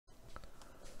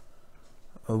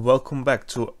Welcome back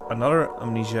to another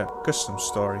Amnesia custom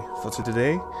story. For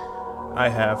today I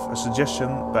have a suggestion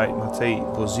by Matej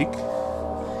Bozik.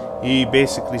 He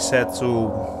basically said to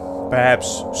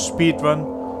perhaps speedrun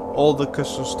all the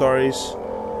custom stories,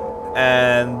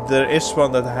 and there is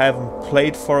one that I haven't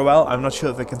played for a while. I'm not sure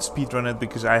if I can speedrun it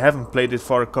because I haven't played it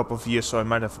for a couple of years, so I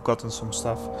might have forgotten some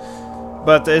stuff.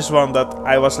 But there is one that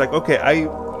I was like, okay,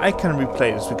 I can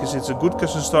replay this because it's a good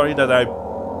custom story that I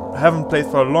haven't played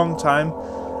for a long time,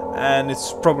 and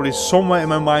it's probably somewhere in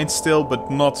my mind still, but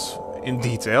not in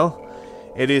detail.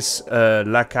 It is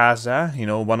La Caza, you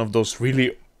know, one of those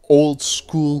really old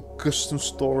school custom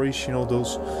stories, you know,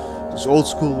 those old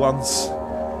school ones.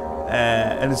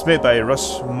 And it's made by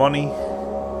Russ Money.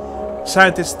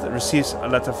 Scientist receives a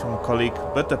letter from a colleague,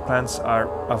 but the plans are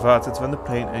averted when the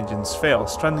plane engines fail,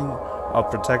 stranding our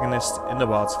protagonist in the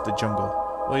wilds of the jungle.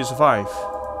 Will you survive?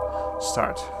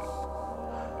 Start.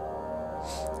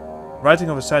 Writing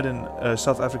of a sight in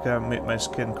South Africa made my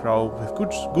skin crawl with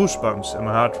goosebumps and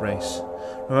my heart race.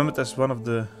 Remembered as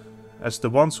the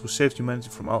ones who saved humanity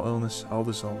from our illness, all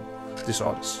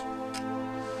disorders.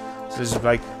 So this is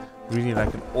like really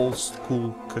like an old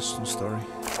school custom story.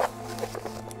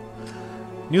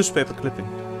 Newspaper clipping.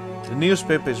 The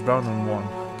newspaper is brown and worn.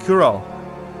 Cure all.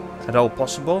 At all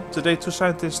possible, today two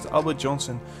scientists, Albert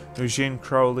Johnson and Eugene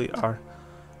Crowley, are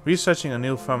researching a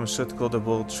new pharmaceutical that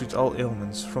will treat all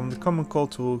ailments, from the common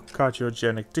cold to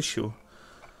cardiogenic tissue.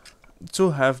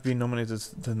 Two have been nominated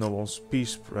the Nobel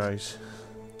Peace Prize,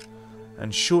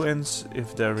 and shoe-ins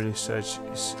if their research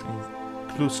is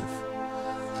inclusive.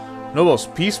 Nobel's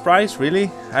Peace Prize?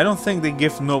 Really? I don't think they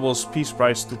give Nobel's Peace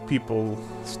Prize to people,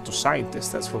 to scientists.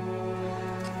 That's for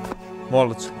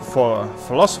more for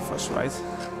philosophers, right?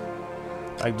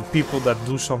 Like the people that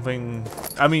do something.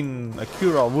 I mean, a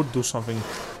cure-all would do something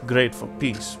great for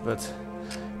peace, but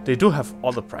they do have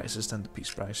other prizes than the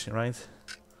Peace Prize, right?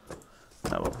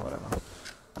 No, whatever.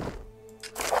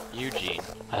 Eugene,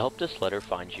 I hope this letter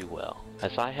finds you well,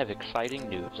 as I have exciting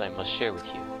news I must share with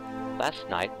you. Last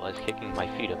night, while I was kicking my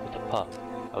feet up at the pub,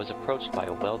 I was approached by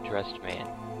a well-dressed man.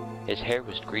 His hair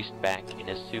was greased back and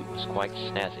his suit was quite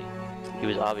snazzy. He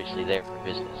was obviously there for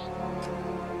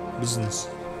business.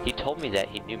 He told me that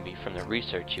he knew me from the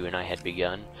research you and I had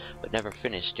begun, but never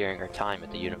finished during our time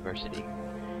at the university.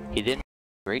 He then went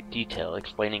into great detail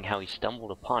explaining how he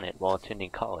stumbled upon it while attending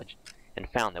college, and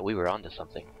found that we were onto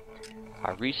something.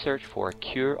 Our research for a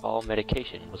cure-all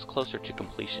medication was closer to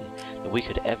completion than we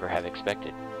could ever have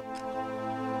expected.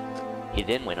 He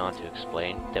then went on to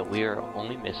explain that we are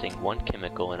only missing one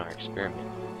chemical in our experiment.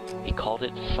 He called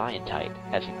it scientite,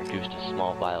 as he produced a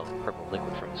small vial of purple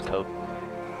liquid from his coat.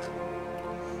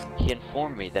 He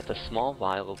informed me that the small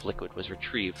vial of liquid was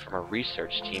retrieved from a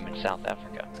research team in South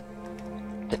Africa.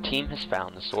 The team has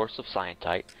found the source of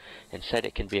scientite and said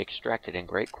it can be extracted in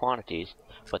great quantities,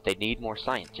 but they need more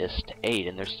scientists to aid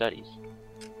in their studies.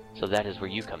 So that is where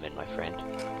you come in, my friend.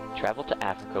 Travel to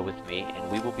Africa with me,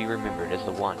 and we will be remembered as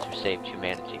the ones who saved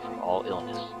humanity from all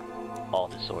illness, all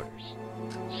disorders.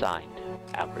 Signed,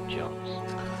 Albert Jones.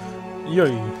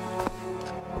 Yay.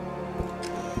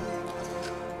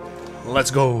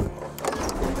 Let's go.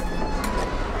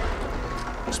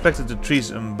 Expected the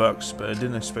trees and bugs, but I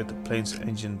didn't expect the plane's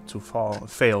engine to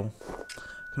fail.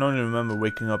 I can only remember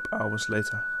waking up hours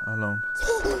later, alone.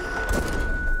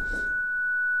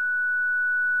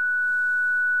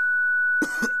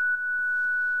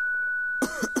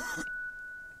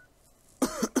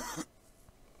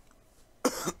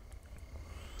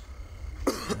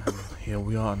 Here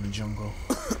we are in the jungle.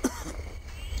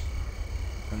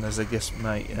 And there's, I guess,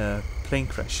 my plane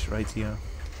crash right here.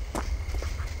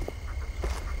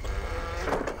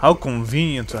 How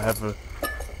convenient to have a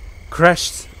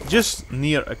crashed just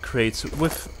near a crate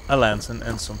with a lantern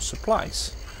and some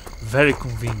supplies. Very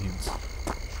convenient.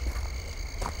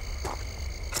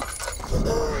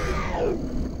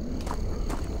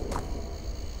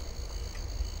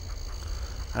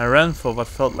 I ran for what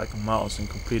felt like miles in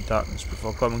complete darkness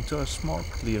before coming to a small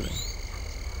clearing.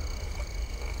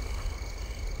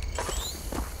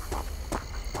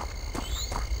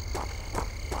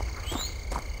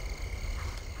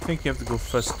 I think you have to go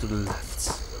first to the left.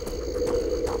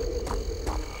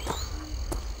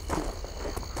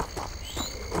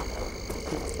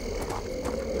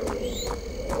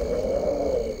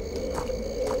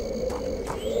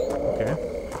 Okay.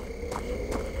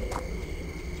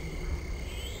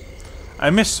 I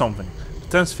missed something. The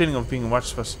tense feeling of being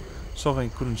watched was something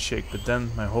I couldn't shake, but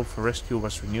then my hope for rescue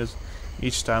was renewed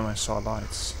each time I saw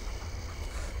lights.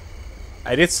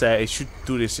 I did say I should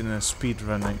do this in a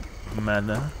speedrunning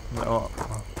manner.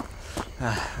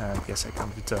 I guess I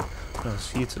can't return. No,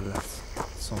 it's here to the left.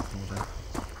 Something with that.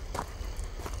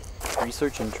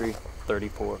 Research entry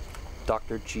 34.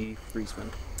 Dr. G.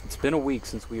 Friesman. It's been a week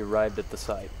since we arrived at the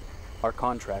site. Our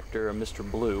contractor, a Mr.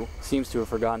 Blue, seems to have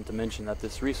forgotten to mention that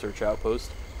this research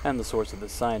outpost, and the source of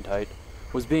this scientite,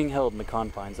 was being held in the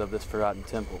confines of this forgotten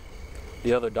temple.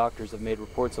 The other doctors have made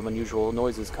reports of unusual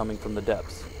noises coming from the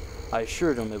depths. I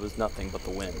assured him it was nothing but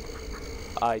the wind.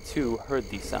 I, too, heard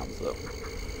these sounds, though.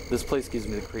 This place gives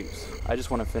me the creeps. I just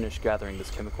want to finish gathering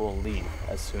this chemical and leave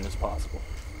as soon as possible.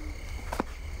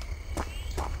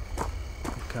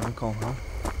 Chemical, huh?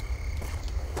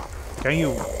 Can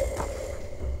you...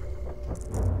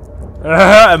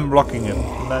 I'm blocking him.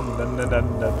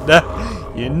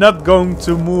 You're not going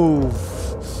to move.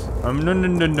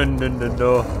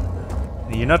 No.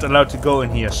 You're not allowed to go in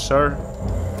here, sir.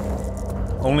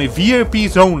 Only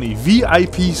VIPs only.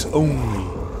 VIPs only.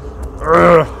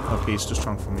 Okay, he's too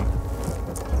strong for me.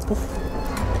 Poof.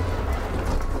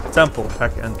 Temple,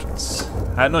 back entrance.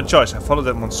 I had no choice. I followed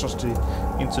that monstrosity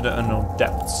into the unknown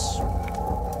depths.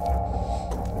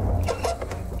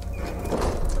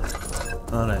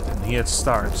 Alright, and here it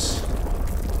starts.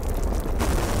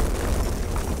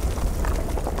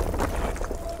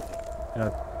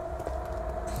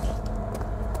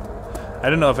 I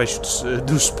don't know if I should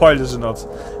do spoilers or not.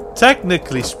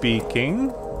 Technically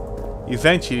speaking,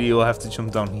 eventually you'll have to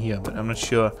jump down here, but I'm not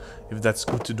sure if that's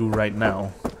good to do right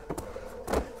now.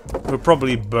 We'll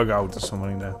probably bug out or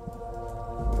something like that.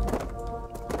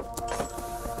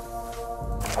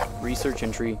 Research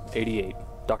entry 88.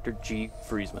 Dr. G.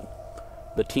 Friesman.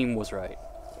 The team was right.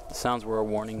 The sounds were a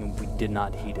warning and we did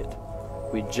not heed it.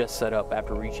 We had just set up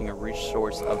after reaching a rich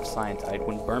source of scientite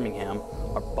when Birmingham,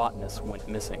 our botanist, went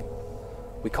missing.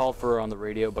 We called for her on the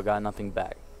radio but got nothing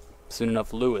back. Soon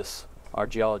enough, Lewis, our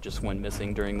geologist, went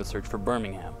missing during the search for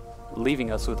Birmingham, leaving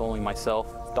us with only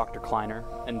myself, Dr. Kleiner,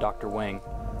 and Dr. Wang.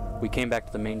 We came back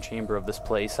to the main chamber of this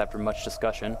place. After much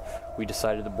discussion, we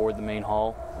decided to board the main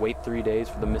hall, wait 3 days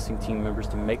for the missing team members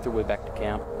to make their way back to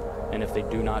camp, and if they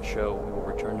do not show, we will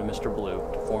return to Mr. Blue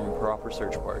to form a proper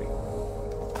search party.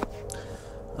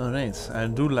 Alright, I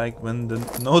do like when the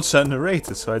notes are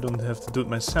narrated, so I don't have to do it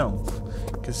myself.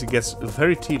 Because it gets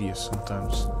very tedious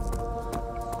sometimes.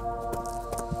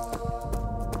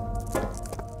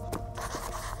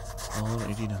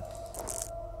 Alrighty then.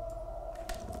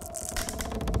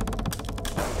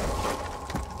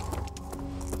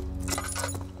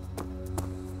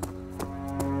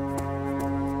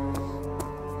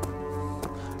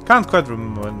 Can't quite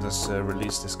remember when this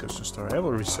released this custom story. I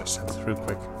will research that real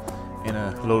quick in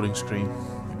a loading screen,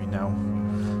 maybe now.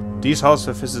 These halls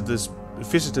I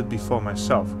visited before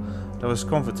myself. That was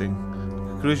comforting. The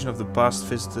conclusion of the past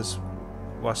visitors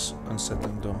was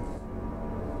unsettling though.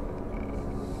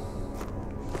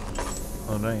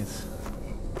 Alright.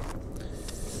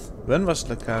 When was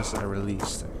La Caza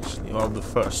released actually? Well, the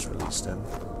first release then.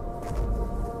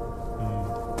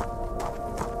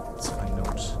 Let's find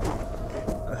notes.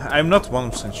 I'm not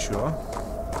 100% sure. I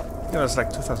think it was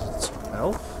like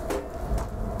 2012.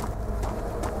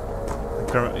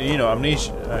 You know,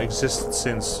 Amnesia existed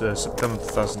since September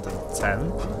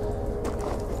 2010.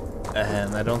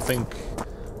 And I don't think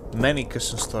many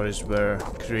custom stories were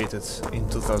created in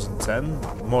 2010.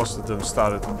 Most of them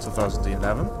started in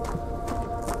 2011.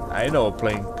 I know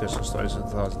playing custom stories in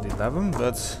 2011,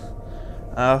 but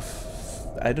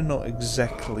I don't know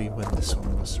exactly when this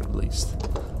one was released.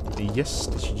 Yes,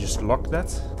 did you just lock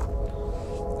that?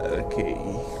 Okay.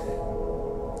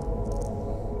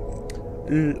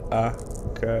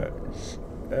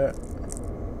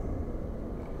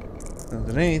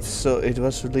 Underneath, so it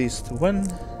was released when?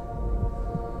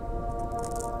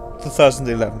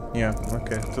 2011. Yeah,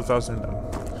 okay,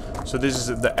 2011. So this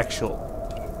is the actual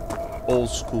old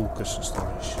school custom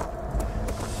stories.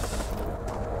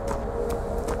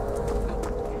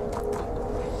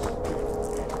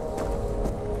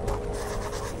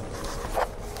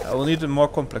 I will need a more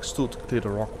complex tool to clear the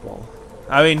rock wall.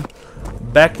 I mean,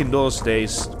 back in those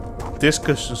days, this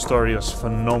custom story was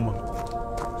phenomenal.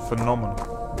 Phenomenal.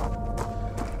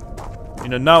 You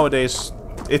know, nowadays,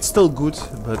 it's still good,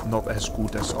 but not as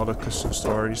good as other custom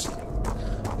stories.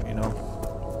 You know.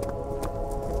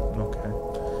 Okay.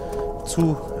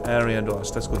 2 area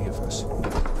doors. Let's go here first.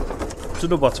 To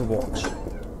the water walks.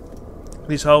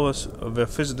 These halls were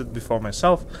visited before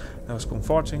myself. That was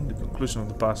comforting. The conclusion of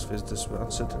the past visitors were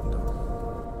unsettling though.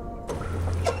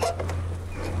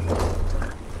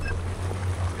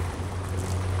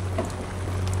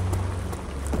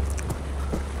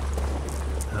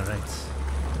 Alright.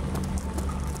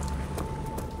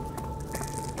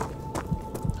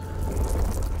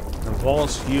 The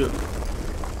walls here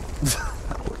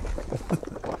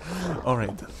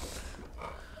Alright then.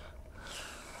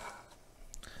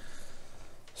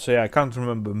 So yeah, I can't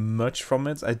remember much from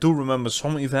it. I do remember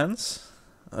some events.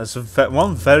 There's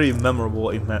one very memorable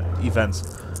event,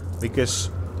 because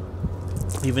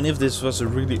even if this was a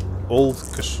really old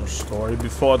custom story,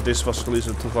 before this was released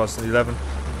in 2011,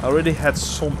 I already had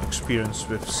some experience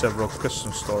with several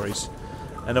custom stories.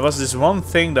 And there was this one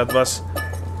thing that was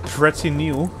pretty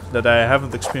new that I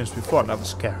haven't experienced before, and that was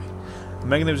scary. The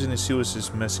mechanism in the sewers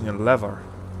is missing a lever.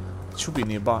 It should be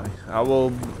nearby. I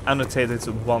will annotate it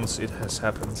once it has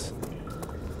happened.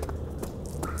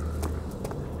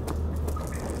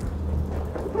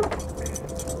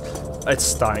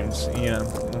 It's timed, yeah,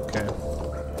 okay.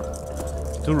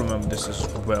 I do remember this as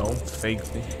well,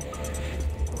 vaguely.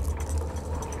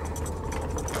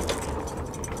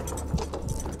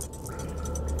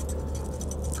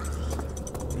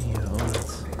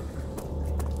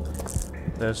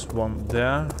 There's one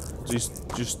there.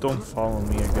 Just don't follow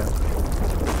me again.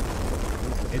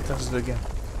 It does it again.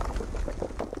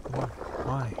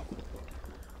 Why?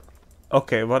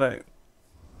 Okay, what I...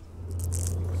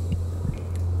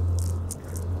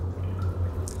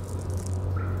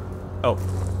 Oh.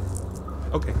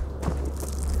 Okay.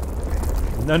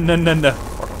 No.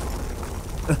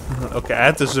 Okay, I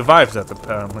had to survive that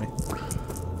apparently.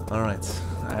 Alright,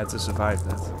 I had to survive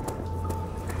that.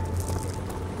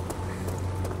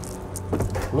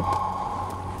 Whoop.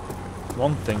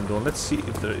 One thing though, let's see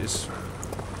if there is...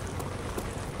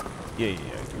 Yeah.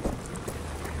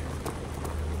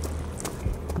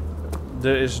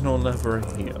 There is no lever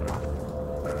here.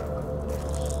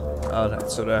 Alright,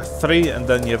 so there are 3 and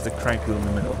then you have the crank wheel in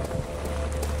the middle.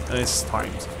 And it's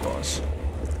timed, of course.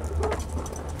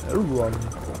 Run.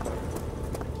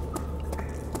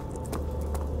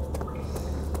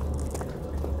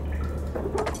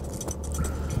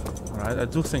 Alright, I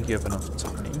do think you have enough time.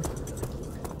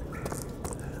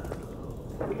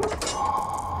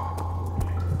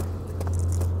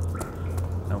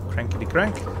 Now crankety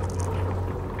crank.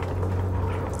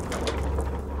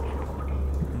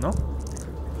 No?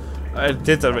 I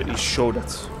did already show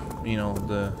that, you know,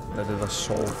 that it was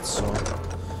solved, so...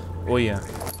 Oh yeah,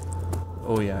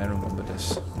 I remember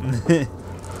this.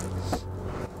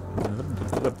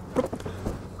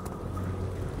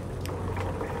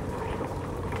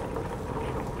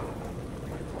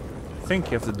 I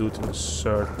think you have to do it in a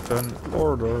certain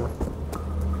order.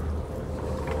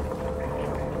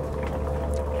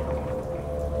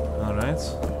 Alright.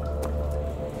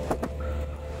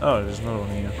 Oh, there's another one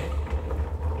here.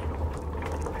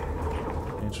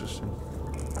 Interesting.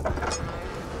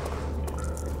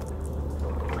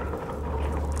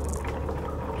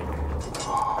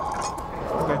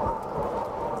 Okay.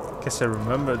 Guess I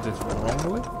remembered it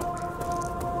wrongly.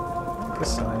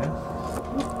 Guess I am.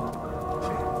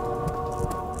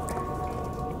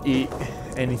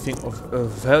 Anything of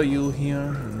value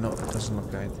here? No, it doesn't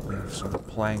look like it. We have some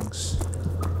planks.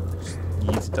 Just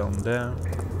yeet down there.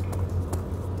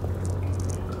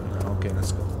 No, okay,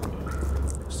 let's go.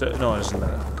 No, it's not.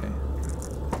 Okay.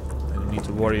 I don't need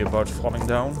to worry about falling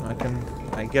down.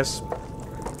 I guess...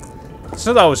 It's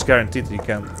not always guaranteed that you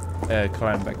can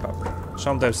climb back up.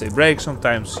 Sometimes they break,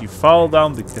 sometimes you fall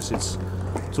down because it's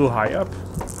too high up.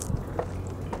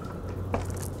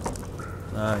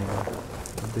 Ah, yeah.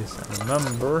 This I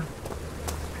remember.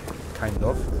 Kind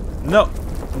of. No!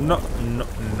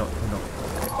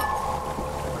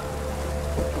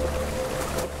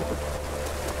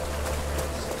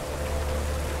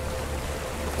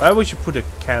 Why would you put a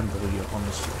candle here,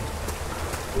 honestly?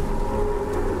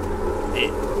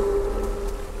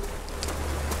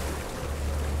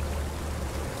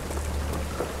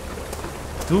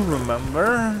 Do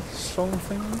remember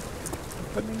something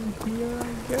happening here,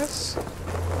 I guess?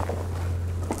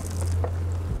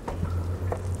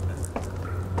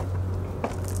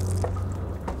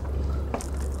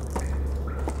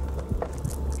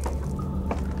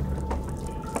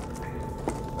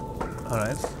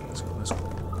 Alright, let's go.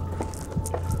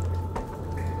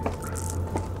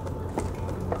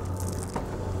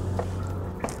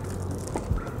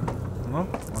 No?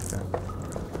 Okay.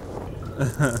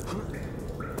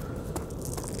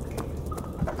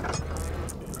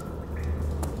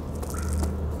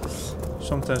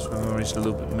 Sometimes my memory is a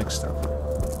little bit mixed up.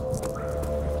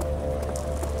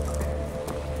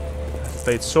 I've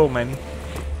played so many.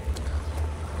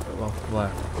 Well,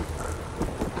 where?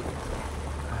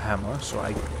 Hammer, so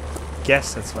I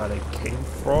guess that's where they came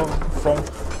from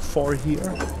for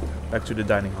here. Back to the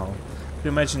dining hall. Can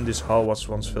you imagine this hall was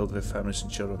once filled with families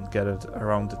and children gathered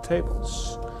around the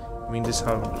tables? I mean this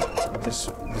hall, this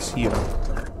here.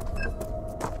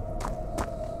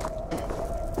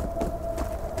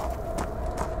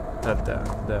 That there.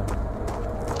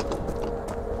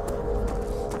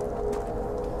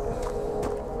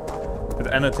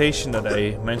 The annotation that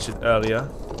I mentioned earlier.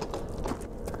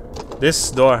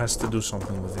 This door has to do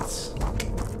something with it.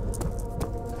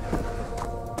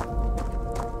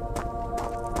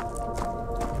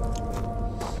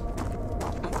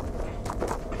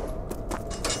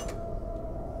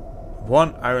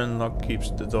 One iron lock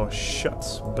keeps the door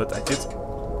shut, but I did.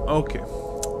 Okay.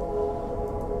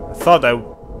 I thought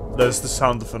there's the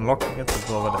sound of unlocking it, but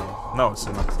whatever. No, it's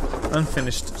not.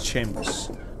 Unfinished chambers.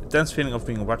 The tense feeling of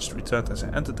being watched returned as I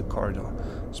entered the corridor.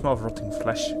 The smell of rotting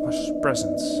flesh was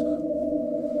present.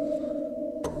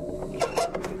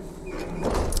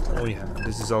 Oh yeah,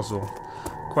 this is also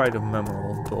quite a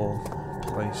memorable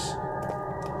place.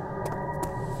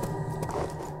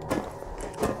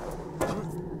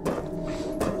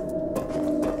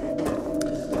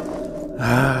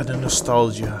 Ah, the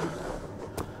nostalgia.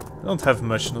 I don't have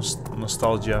much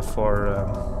nostalgia for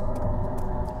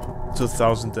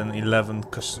 2011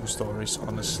 custom stories,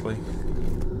 honestly.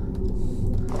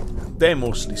 They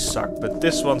mostly suck, but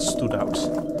this one stood out.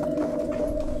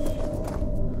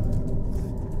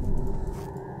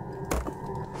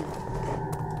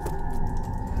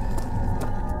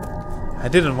 I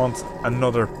didn't want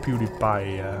another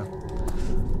PewDiePie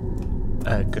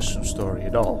custom story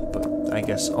at all, but I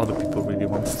guess other people really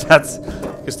wanted that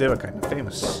because they were kind of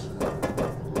famous.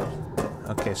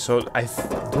 Okay, so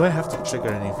do I have to trigger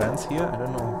an event here? I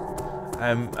don't know.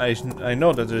 I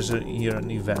know that there's here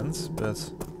an event,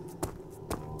 but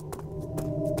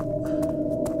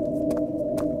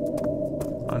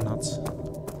or not.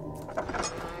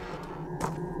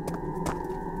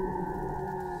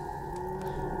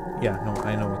 Yeah, no,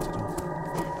 I know what to do.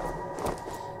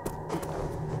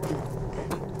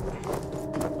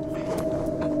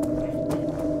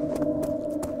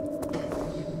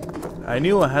 I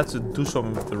knew I had to do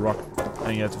something with the rock,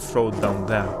 and you had to throw it down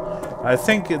there. I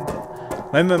think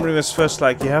my memory was first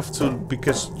like you have to,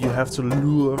 because you have to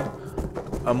lure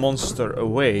a monster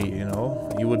away, you know.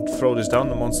 You would throw this down,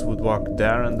 the monster would walk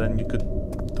there, and then you could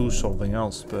do something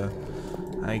else, but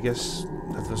I guess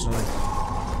that was not it.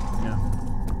 Yeah.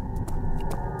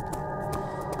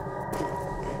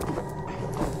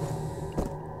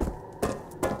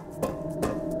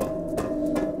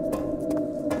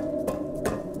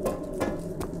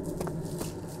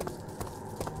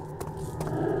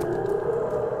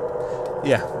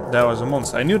 Yeah, there was a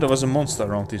monster. I knew there was a monster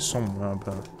around here somewhere,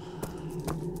 but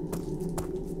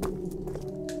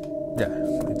yeah,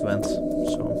 it went.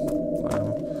 So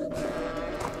whatever.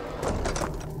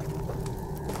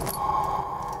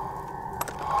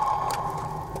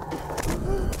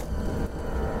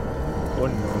 Oh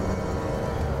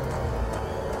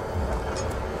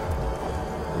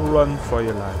no! Run for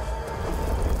your life.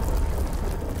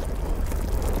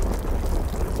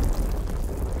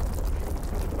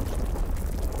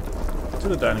 To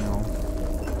the dining hall.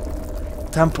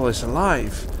 Temple is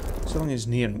alive. Something is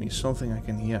near me. Something I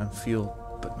can hear and feel,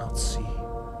 but not see.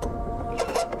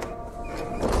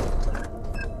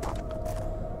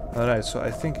 Alright, so I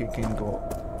think I can go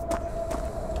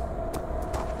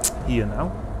here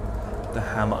now. The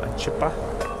hammer and chipper.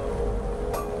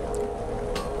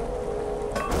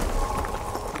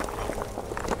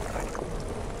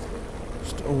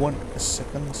 Just 1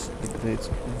 second. Wait.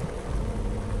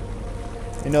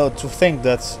 You know, to think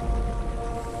that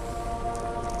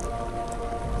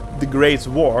The Great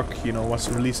Walk, you know,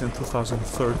 was released in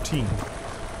 2013.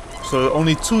 So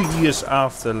only 2 years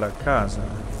after La Caza.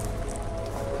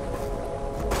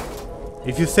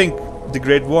 If you think The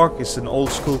Great Walk is an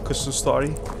old school custom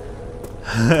story,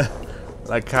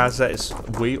 La Caza is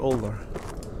way older.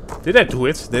 Did I do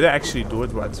it? Did I actually do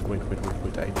it? What? Wait.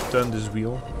 I turn this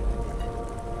wheel.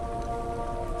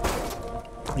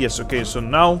 Yes, okay, so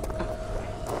now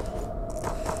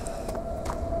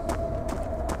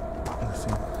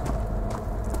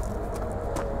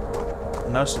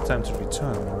now's the time to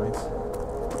return, right?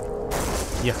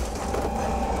 Yeah.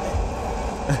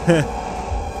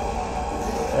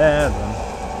 Yeah, then.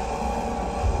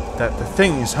 The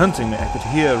thing is hunting me. I could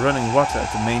hear running water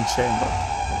at the main chamber.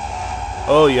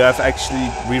 Oh, you have actually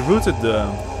rerouted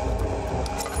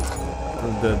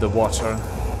the water.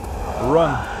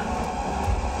 Run.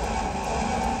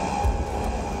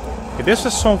 Okay, this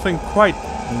is something quite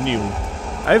new.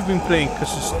 I've been playing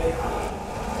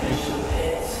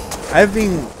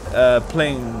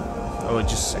oh,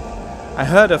 just a sec. I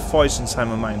heard a voice inside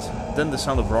my mind. Then the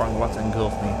sound of roaring water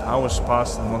engulfed me. Hours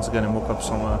passed, and once again I woke up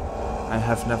somewhere I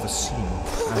had never seen.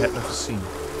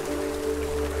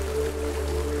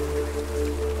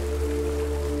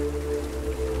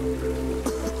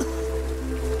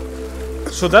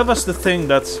 So that was the thing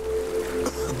that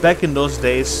back in those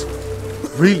days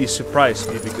really surprised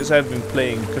me, because I've been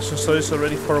playing custom stories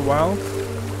already for a while,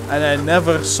 and I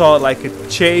never saw like a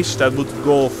chase that would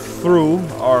go through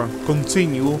or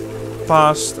continue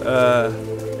past a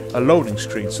loading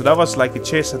screen. So that was like a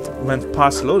chase that went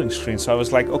past the loading screen. So I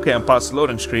was like, okay, I'm past the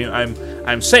loading screen,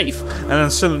 I'm safe. And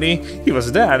then suddenly he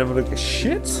was there, and I was like,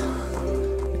 shit.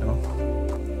 You know.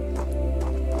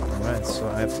 Alright, so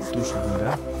I have to do something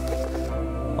there.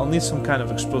 I'll need some kind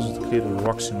of explosive to clear the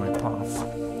rocks in my path.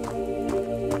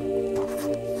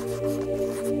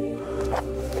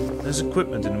 There's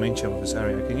equipment in the main chamber of this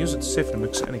area. I can use it to safely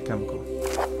mix any chemical.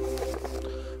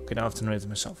 Okay, now I have to narrate it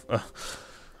myself.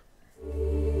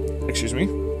 Excuse me.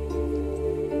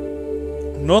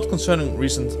 Note concerning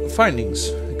recent findings.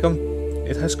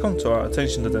 It has come to our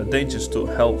attention that there are dangers to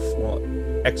health while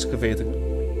excavating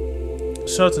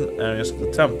certain areas of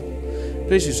the temple.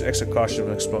 Please use extra caution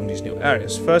when exploring these new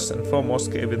areas. First and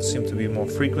foremost, cave-ins seem to be more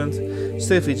frequent.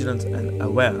 Stay vigilant and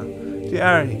aware. The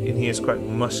air in here is quite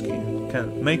musky.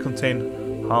 May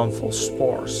contain harmful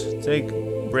spores. Take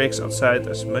breaks outside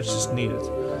as much as needed.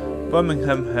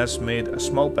 Birmingham has made a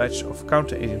small batch of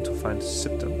counter-agent to find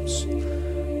symptoms.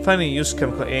 Finally, use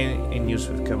chemical A in use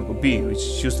with chemical B, which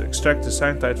is used to extract the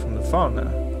cyanide from the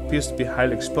fauna. Appears to be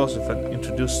highly explosive and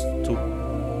introduced to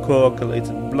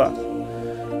coagulated blood.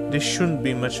 This shouldn't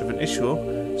be much of an issue,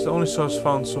 as the only source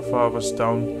found so far was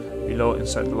down below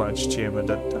inside the large chamber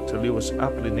that Dr. Lee was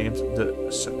aptly named the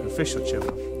sacrificial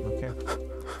chamber. Okay.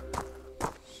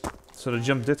 So the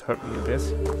jump did hurt me a bit.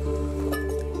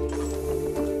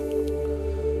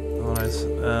 Alright,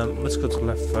 let's go to the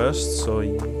left first. So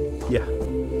yeah.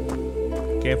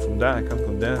 Came from there, I can't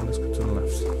go there, let's go to the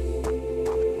left.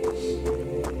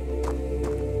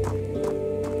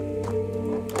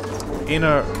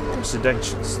 Inner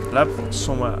residentials. Lab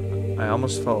somewhere I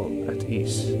almost felt at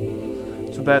ease.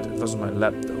 Too bad it wasn't my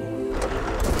lab though.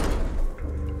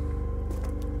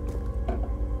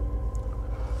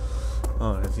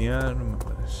 Alright, yeah, I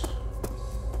remember this.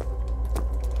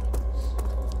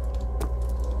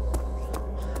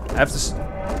 I have to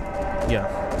yeah,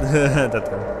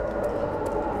 that one.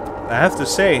 I have to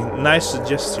say, nice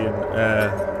suggestion,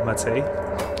 Mate.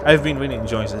 I've been really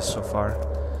enjoying this so far.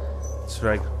 It's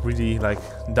like really like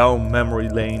down memory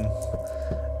lane,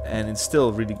 and it's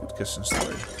still really good custom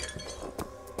story.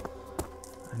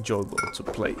 Enjoyable to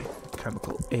play.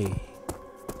 Chemical A.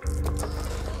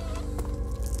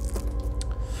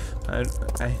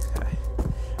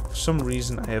 For some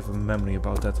reason I have a memory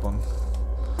about that one.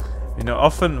 You know,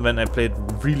 often when I played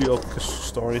really old custom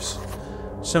stories,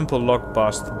 simple lock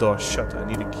past the door shut. I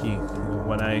need a key.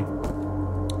 When I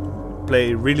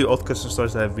play really old custom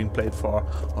stories that have been played for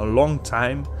a long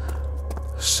time,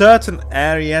 certain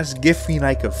areas give me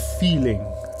like a feeling,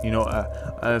 you know,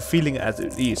 a feeling at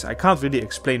ease. I can't really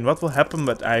explain what will happen,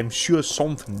 but I'm sure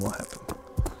something will happen.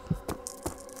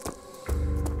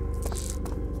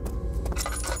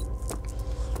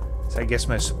 So I guess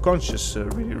my subconscious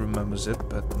really remembers it,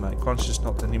 but my conscious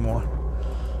not anymore.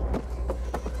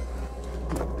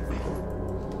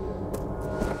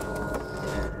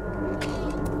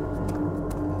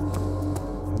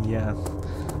 Yeah,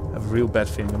 I have a real bad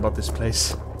feeling about this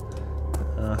place.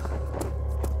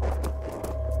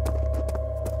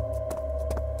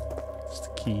 It's the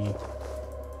key.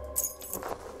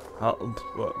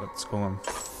 What's going on?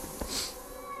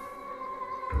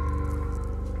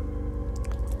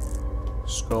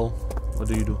 Skull, what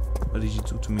do you do? What did you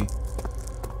do to me?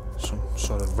 Some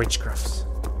sort of witchcraft.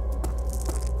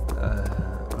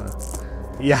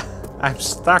 Yeah, I'm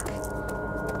stuck.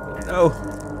 No.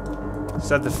 Is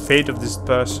that the fate of this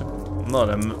person? No,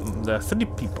 there are 3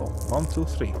 people. 1, 2,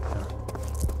 3.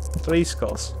 3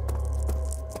 skulls.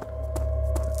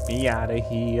 Get me out of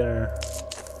here.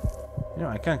 You know,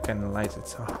 I can kind of light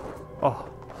it. Oh.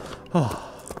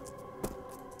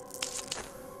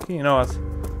 Okay, you know what?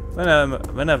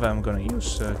 Whenever I'm gonna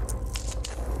use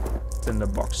tinder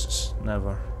boxes,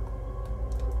 never.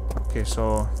 Okay,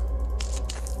 so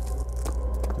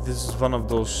this is one of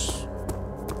those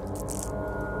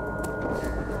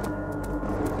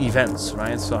events,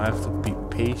 right? So I have to be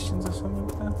patient or something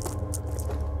like that.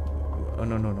 Oh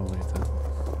no, wait.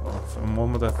 For a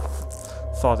moment I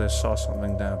thought I saw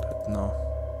something there, but no.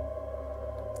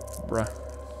 Bruh.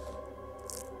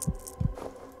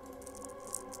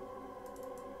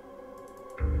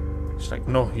 It's like,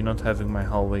 no, you're not having my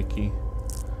hallway key.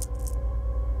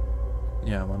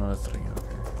 Yeah, 1 out of 3,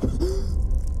 okay.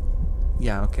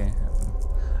 Yeah, okay.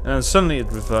 And then suddenly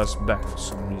it reversed back for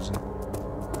some reason.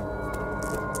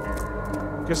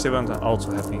 I guess they weren't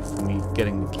also happy for me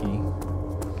getting the key.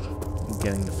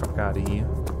 getting the fuck out of here.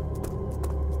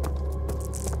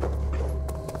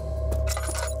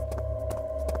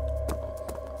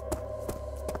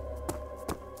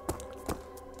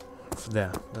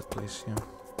 There, that place, yeah.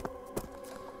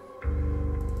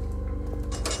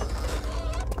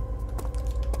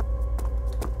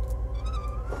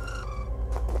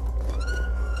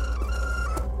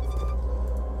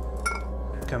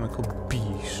 Chemical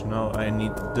bees. No, I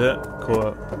need the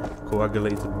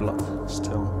coagulated blood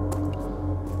still.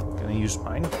 Can I use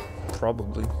mine?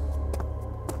 Probably.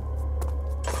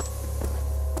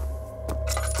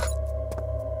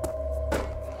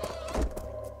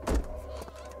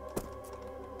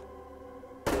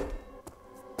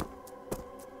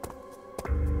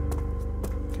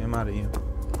 Okay, I'm out of here.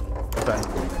 Bye.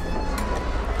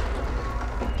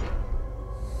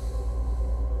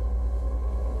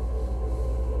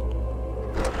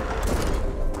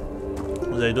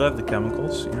 They do have the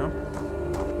chemicals, you know.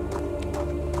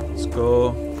 Let's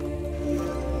go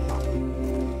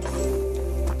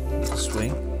this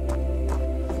way.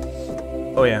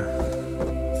 Oh yeah,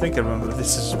 I think I remember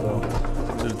this as well.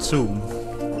 To the tomb.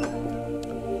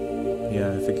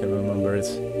 Yeah, I think I remember it.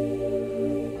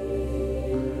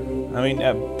 I mean,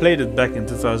 I played it back in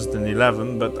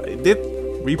 2011, but I did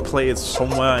replay it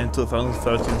somewhere in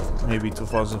 2013, maybe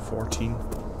 2014.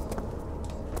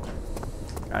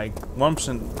 I'm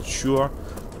 1% sure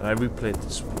that I replayed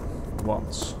this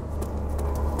once.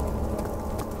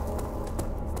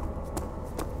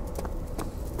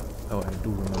 Oh, I do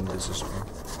remember this as well.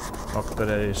 Oh, but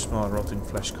I smell rotting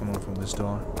flesh coming from this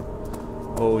door.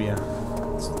 Oh yeah.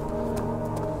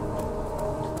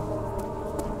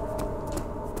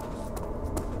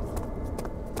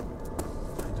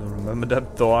 I do remember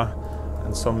that door,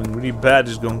 and something really bad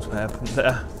is going to happen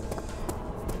there.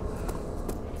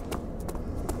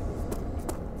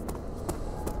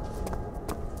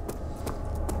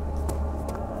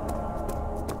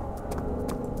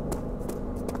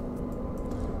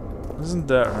 Isn't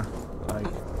there, like...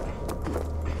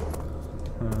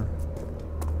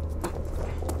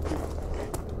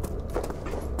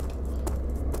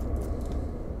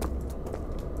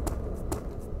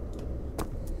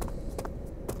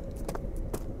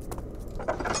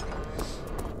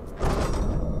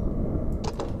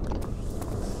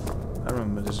 I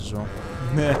remember this as well.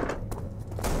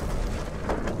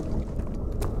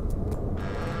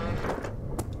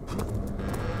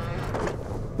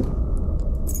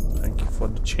 For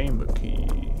the chamber key.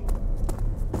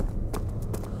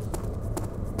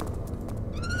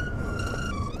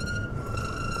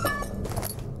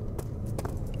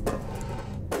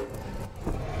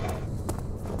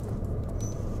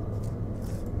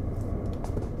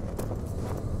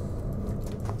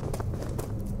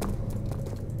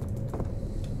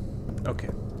 Okay.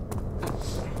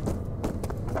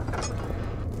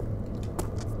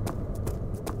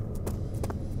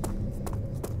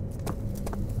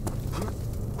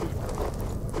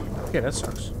 Okay, that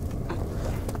sucks.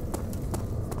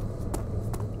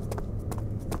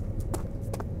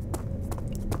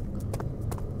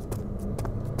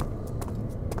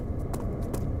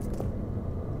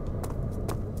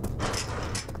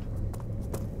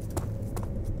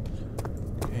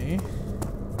 Okay.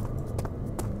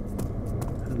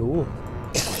 Hello.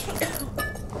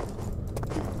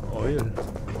 Oil.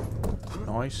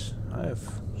 Nice. I have...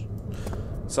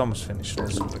 It's almost finished.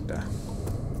 Let's look like that.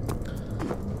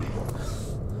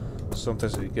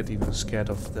 Sometimes I get even scared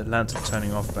of the lantern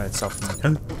turning off by itself. I'm like,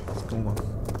 huh? What's going on?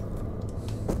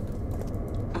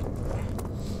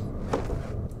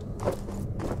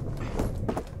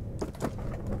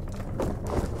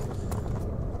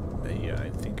 Yeah, I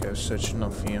think I've searched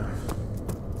enough here.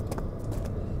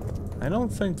 I don't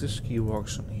think this key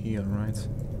works on here, right?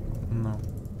 No.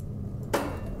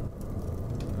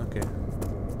 Okay.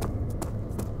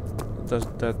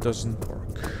 That doesn't work.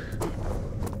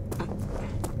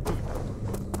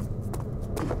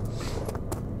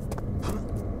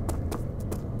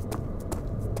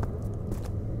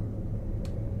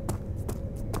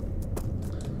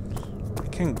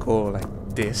 Can go like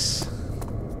this.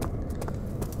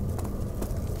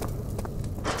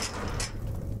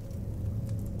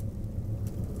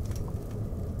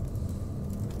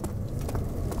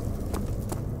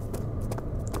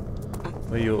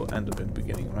 Where you'll end up in the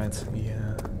beginning, right?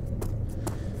 Yeah.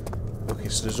 Okay,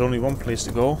 so there's only one place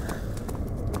to go.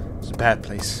 It's a bad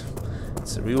place.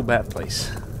 It's a real bad place.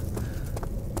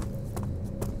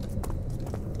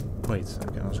 Wait, I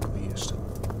can also go here still.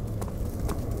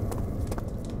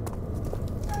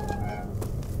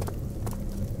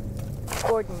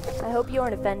 Gordon, I hope you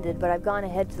aren't offended, but I've gone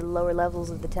ahead to the lower levels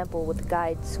of the temple with the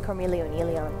guides, Carmelio and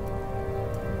Elion.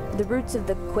 The roots of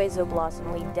the Quezo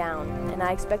blossom lead down, and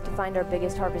I expect to find our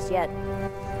biggest harvest yet.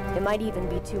 It might even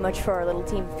be too much for our little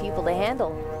team of people to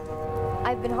handle.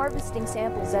 I've been harvesting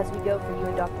samples as we go for you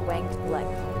and Dr. Wang to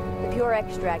collect. The pure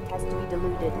extract has to be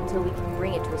diluted until we can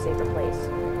bring it to a safer place.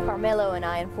 Carmelo and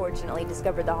I unfortunately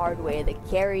discovered the hard way that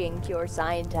carrying pure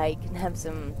cyanide can have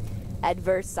some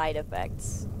adverse side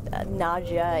effects.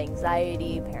 Nausea,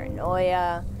 anxiety,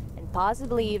 paranoia, and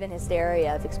possibly even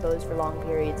hysteria if exposed for long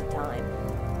periods of time.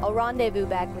 I'll rendezvous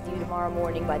back with you tomorrow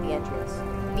morning by the entrance.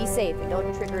 Be safe and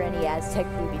don't trigger any Aztec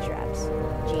booby traps.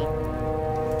 Gene.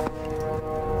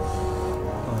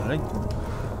 Alright.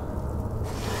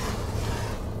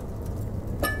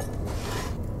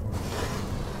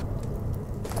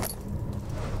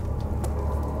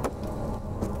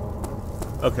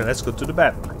 Okay, let's go to the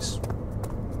bad place.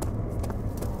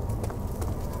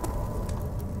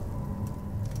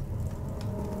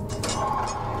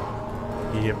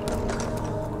 Yep.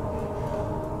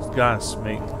 This gas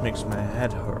makes my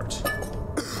head hurt.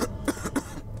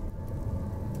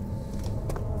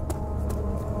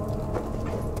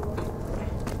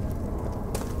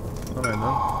 Alright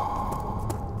then.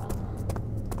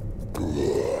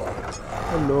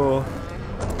 Hello.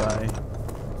 Bye.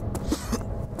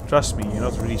 Trust me, you're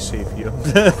not really safe here.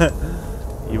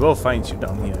 He will find you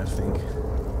down here, I think.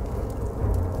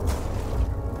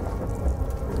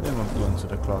 They won't go into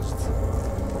the closet.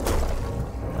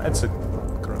 That's a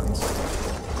grunt.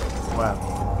 Wow.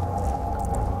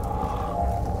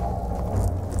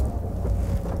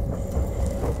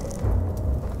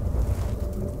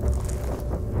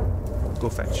 Go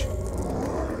fetch.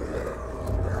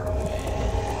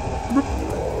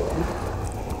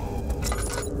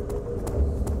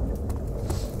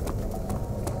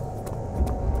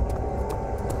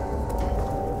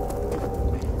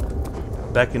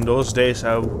 Back in those days,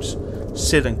 I would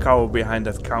sit and cower behind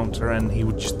that counter, and he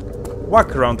would just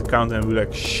walk around the counter and be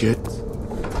like, shit.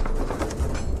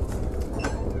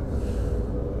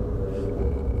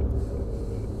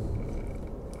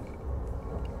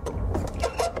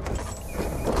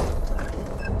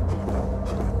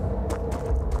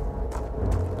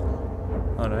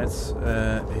 Alright, I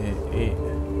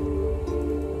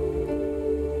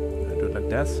do it like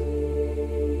that.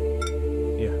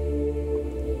 Yeah.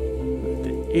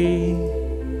 The A.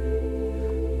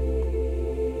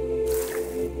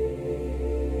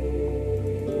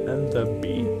 And the B.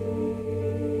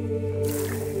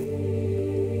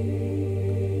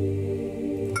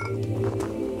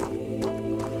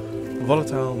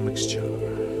 Volatile mixture.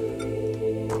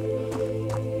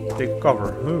 Take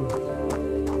cover. Ooh.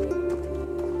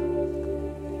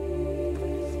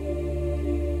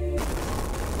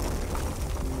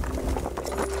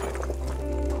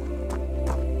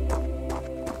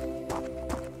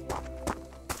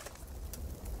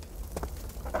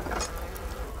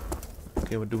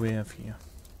 Okay, what do we have here?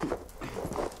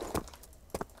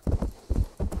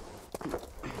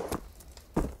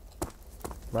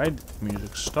 Right,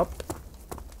 music stopped.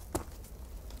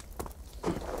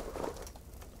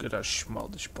 Good as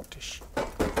schmaldisch pottisch.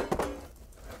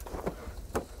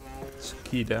 It's a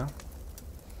key there.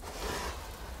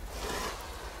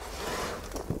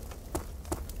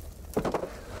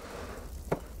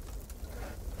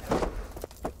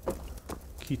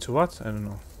 Key to what? I don't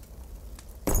know.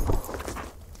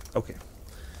 Okay.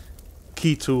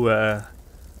 Key to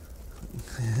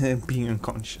being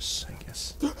unconscious, I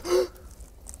guess.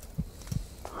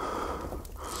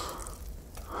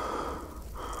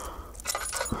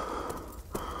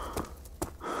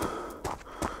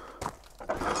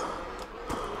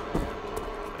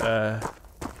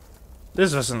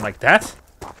 This wasn't like that.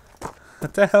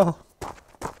 What the hell?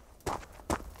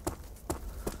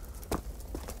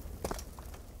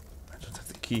 I don't have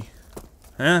the key.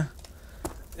 Huh?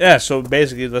 Yeah, so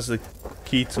basically it was the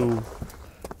key to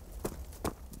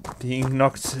being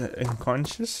knocked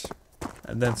unconscious.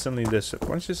 And then suddenly the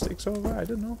subconscious takes over, I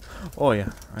don't know. Oh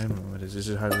yeah, I remember this. This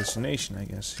is hallucination, I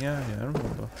guess. Yeah, I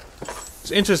remember. It's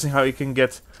interesting how you can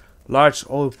get large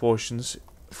oil portions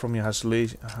from your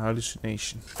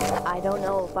hallucination. I don't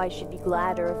know if I should be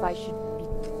glad or if I should be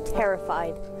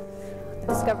terrified. A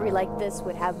discovery like this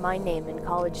would have my name in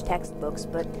college textbooks,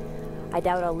 but I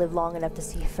doubt I'll live long enough to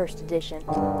see first edition.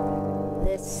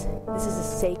 This is a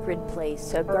sacred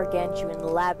place, a gargantuan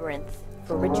labyrinth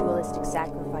for ritualistic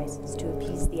sacrifices to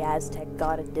appease the Aztec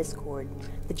god of discord,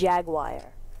 the Jaguar,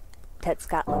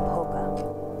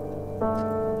 Tezcatlipoca.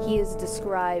 He is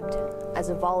described as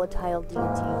a volatile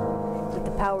deity with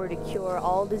the power to cure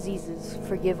all diseases,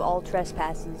 forgive all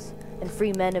trespasses, and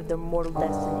free men of their mortal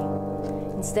destiny.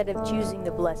 Instead of choosing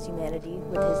to bless humanity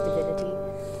with his divinity,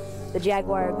 The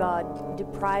jaguar god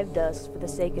deprived us for the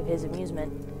sake of his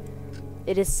amusement.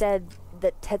 It is said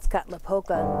that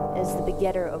Tezcatlipoca is the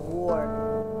begetter of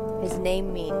war. His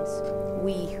name means,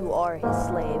 we who are his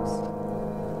slaves.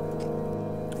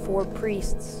 4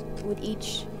 priests would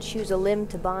each choose a limb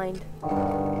to bind.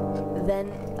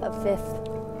 Then a 5th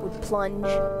would plunge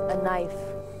a knife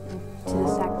into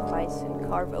the sacrifice and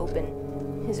carve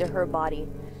open his or her body,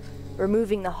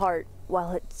 removing the heart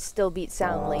while it still beat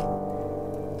soundly.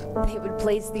 They would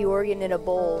place the organ in a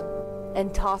bowl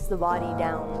and toss the body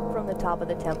down from the top of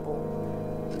the temple.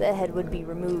 The head would be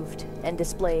removed and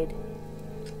displayed.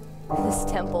 This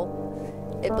temple,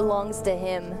 it belongs to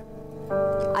him.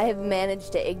 I have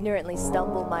managed to ignorantly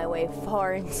stumble my way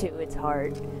far into its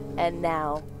heart, and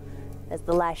now, as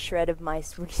the last shred of my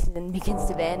reason begins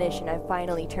to vanish and I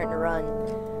finally turn to run,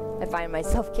 I find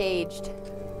myself caged.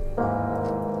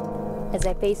 As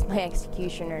I face my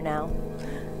executioner now,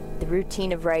 the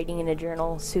routine of writing in a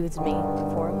journal soothes me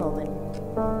for a moment.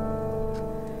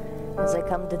 As I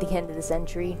come to the end of the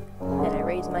century, and I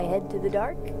raise my head to the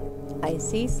dark, I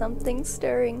see something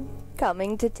stirring,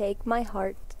 coming to take my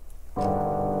heart.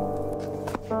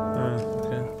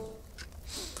 Okay.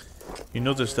 You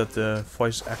notice that the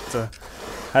voice actor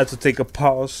had to take a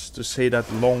pause to say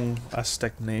that long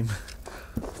Aztec name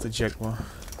of the jaguar.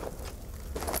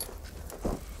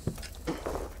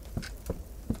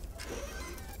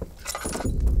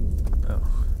 Oh,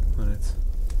 alright.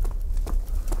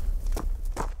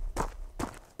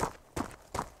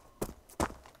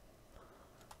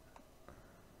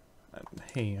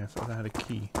 Hey, I thought I had a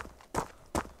key.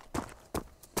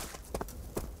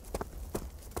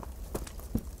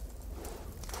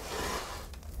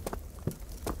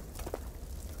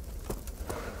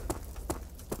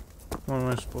 What am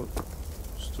I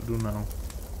supposed to do now?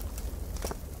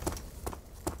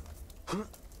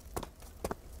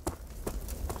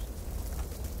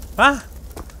 Ah!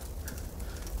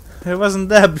 It wasn't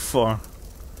there before.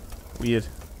 Weird.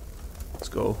 Let's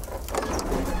go.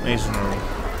 Masonry.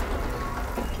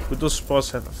 Could those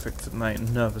spores have affected my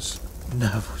nervous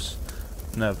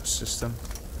system?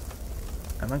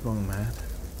 Am I going mad?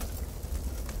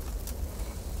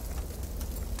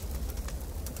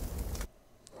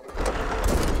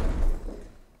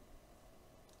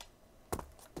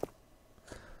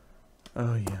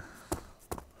 Oh yeah.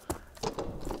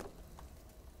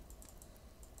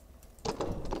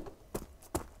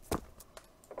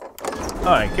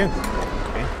 Oh, I can.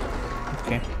 Okay.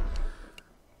 Okay.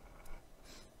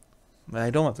 But I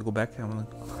don't want to go back. I'm gonna.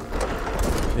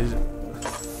 Is it?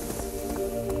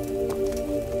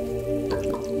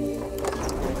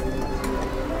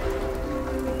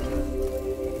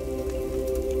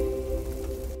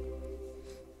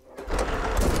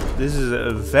 This is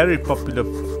a very popular.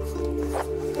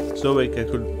 So I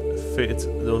could fit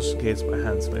those gates by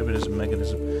hand. Maybe there's a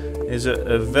mechanism. It's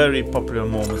a very popular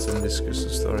moment in this Caza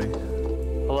story.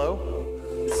 Hello?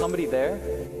 Is somebody there?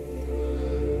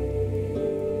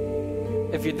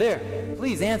 If you're there,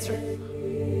 please answer.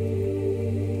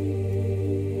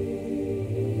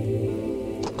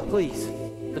 Please,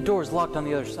 the door is locked on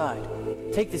the other side.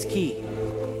 Take this key.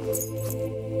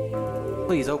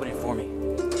 Please open it for me.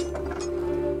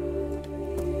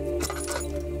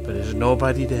 But there's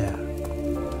nobody there.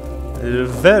 It's a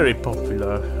very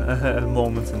popular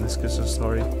moment in this Caza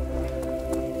story.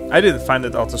 I didn't find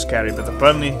it all too scary, but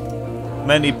apparently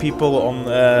many people on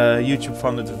YouTube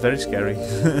found it very scary.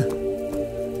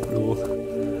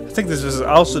 I think this was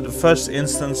also the first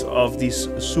instance of these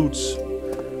suits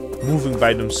moving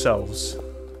by themselves.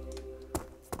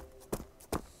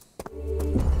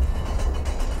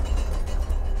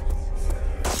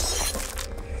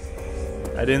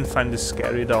 I didn't find this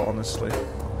scary at all, honestly.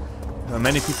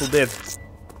 Many people did.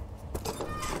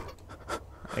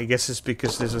 I guess it's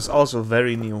because this was also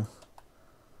very new.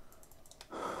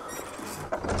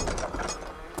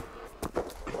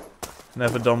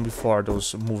 Never done before,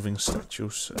 those moving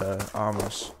statues,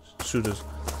 armors, suits,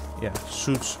 yeah,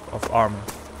 suits of armor.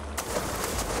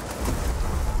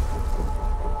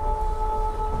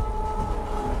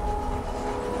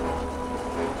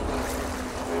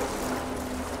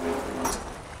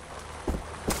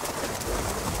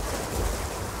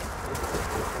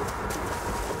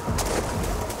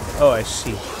 Oh, I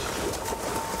see.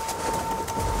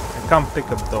 I can't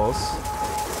pick up those.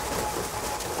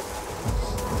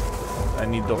 I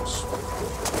need those.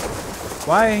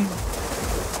 Why?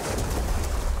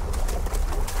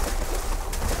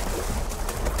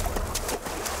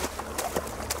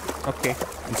 Okay,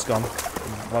 it's gone.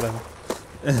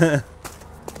 Whatever.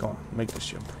 Go on, make this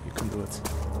jump. You can do it.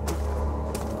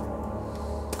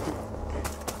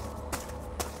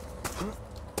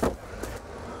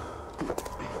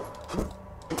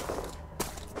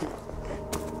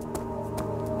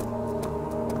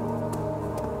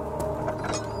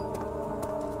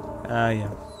 Yeah.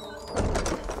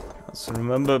 Let's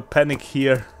remember panic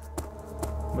here.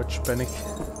 Much panic.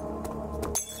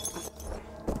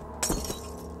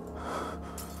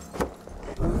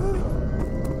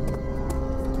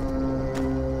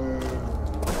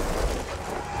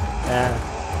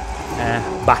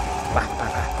 Bah.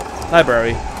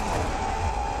 Library.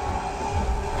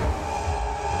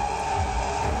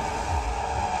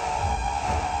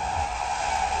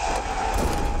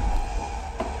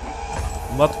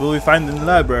 What will we find in the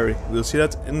library? We'll see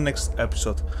that in the next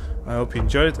episode. I hope you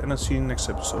enjoyed it and I'll see you in the next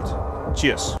episode.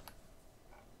 Cheers!